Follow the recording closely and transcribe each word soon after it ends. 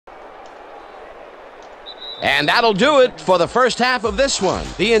And that'll do it for the first half of this one.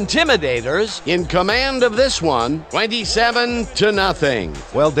 The Intimidators in command of this one,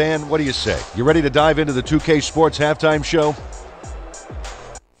 27-0. Well, Dan, what do you say? You ready to dive into the 2K Sports halftime show?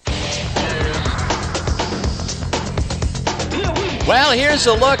 Well, here's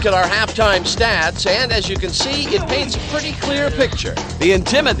a look at our halftime stats, and as you can see, it paints a pretty clear picture. The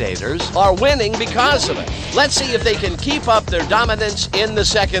Intimidators are winning because of it. Let's see if they can keep up their dominance in the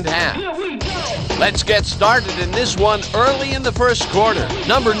second half. Let's get started in this one early in the first quarter.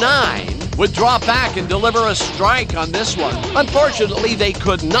 Number 9 would drop back and deliver a strike on this one. Unfortunately, they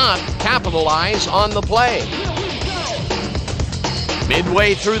could not capitalize on the play.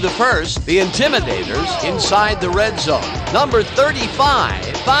 Midway through the first, the Intimidators inside the red zone. Number 35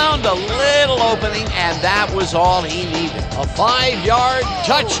 found a little opening, and that was all he needed. A 5-yard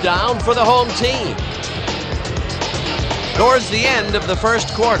touchdown for the home team. Towards the end of the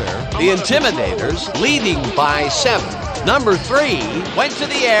first quarter, the Intimidators leading by 7. Number 3 went to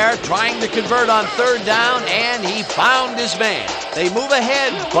the air trying to convert on third down, and he found his man. They move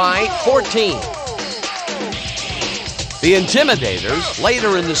ahead by 14. The Intimidators,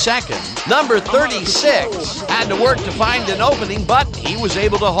 later in the second, number 36 had to work to find an opening, but he was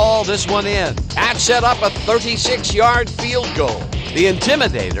able to haul this one in. That set up a 36-yard field goal. The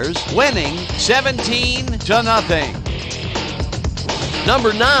Intimidators winning 17-0.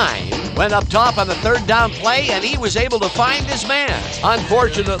 Number 9 went up top on the third down play, and he was able to find his man.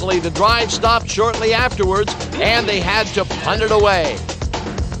 Unfortunately, the drive stopped shortly afterwards, and they had to punt it away.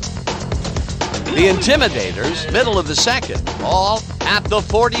 The Intimidators, middle of the second, all at the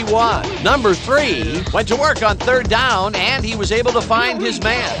 41. Number 3 went to work on third down, and he was able to find his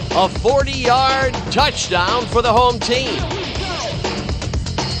man. A 40-yard touchdown for the home team.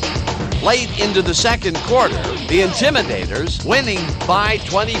 Late into the second quarter, the Intimidators winning by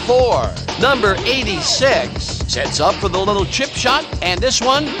 24. Number 86 sets up for the little chip shot, and this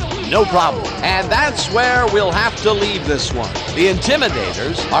one, no problem. And that's where we'll have to leave this one. The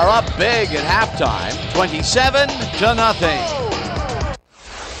Intimidators are up big at halftime, 27-0.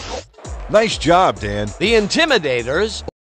 Nice job, Dan. The Intimidators